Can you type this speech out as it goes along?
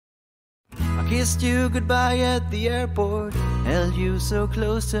kissed you goodbye at the airport, held you so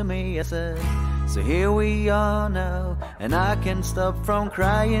close to me. I said, so here we are now, and I can't stop from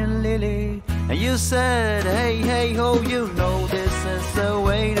crying, Lily. And you said, hey, hey, ho, you know this is the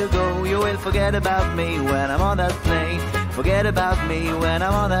way to go. You will forget about me when I'm on that plane. Forget about me when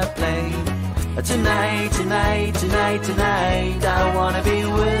I'm on that plane. Tonight, tonight, tonight, tonight, I wanna be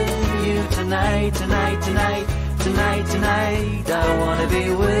with you. Tonight, tonight, tonight, tonight, tonight, I wanna be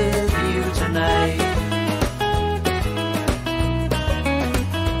with you tonight.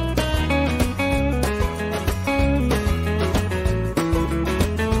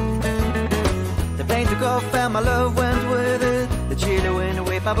 The plane took off and my love went with it. The chilly wind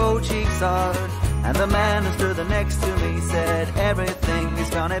waved my both cheeks hard. And the man who stood next to me said, everything is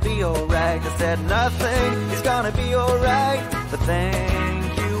gonna be alright. I said, nothing is gonna be alright, but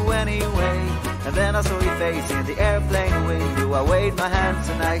thank you anyway. And then I saw your face in the airplane window. I waved my hands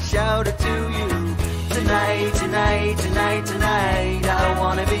and I shouted to you, tonight, tonight, tonight, tonight, I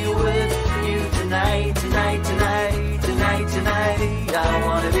wanna be with you. Tonight, tonight, tonight, tonight, tonight, I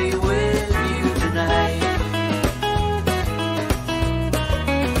wanna be with you tonight.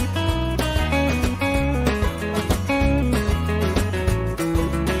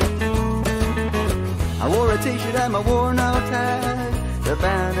 I wore a t-shirt and my worn-out hat,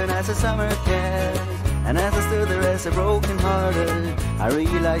 abandoned as a summer cat. And as I stood there as a broken-hearted, I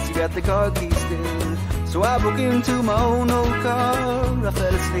realized you got the car keys still. So I broke into my own old car. I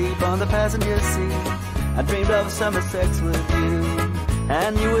fell asleep on the passenger seat. I dreamed of summer sex with you,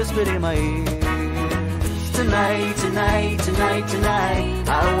 and you whispered in my ear, tonight, tonight, tonight, tonight,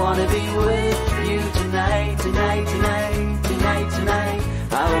 I wanna be with you. Tonight, tonight, tonight, tonight, tonight,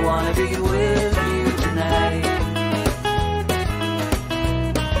 I wanna be with you tonight.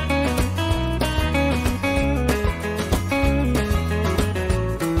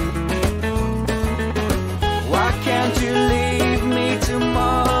 Why can't you leave me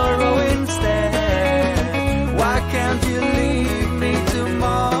tomorrow instead? Why can't you leave me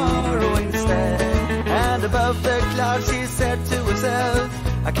tomorrow instead? And above the clouds she said to herself,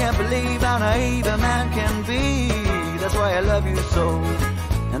 I can't believe how naive a man can be. That's why I love you so,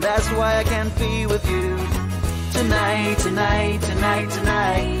 and that's why I can't be with you. Tonight, tonight, tonight,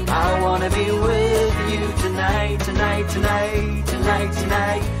 tonight, I wanna be with you. Tonight, tonight, tonight, tonight,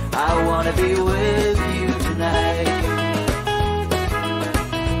 tonight, I wanna be with you tonight.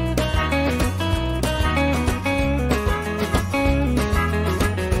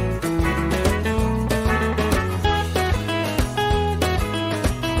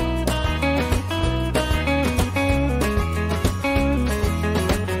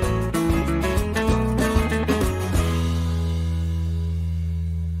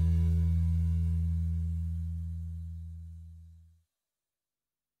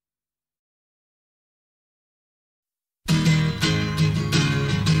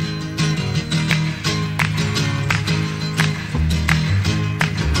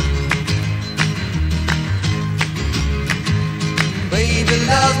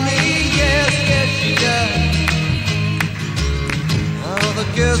 Loves me, yes, yes she does. All the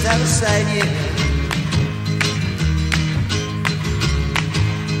girls out of sight, yeah.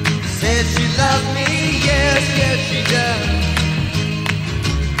 Says she loves me, yes, yes she does.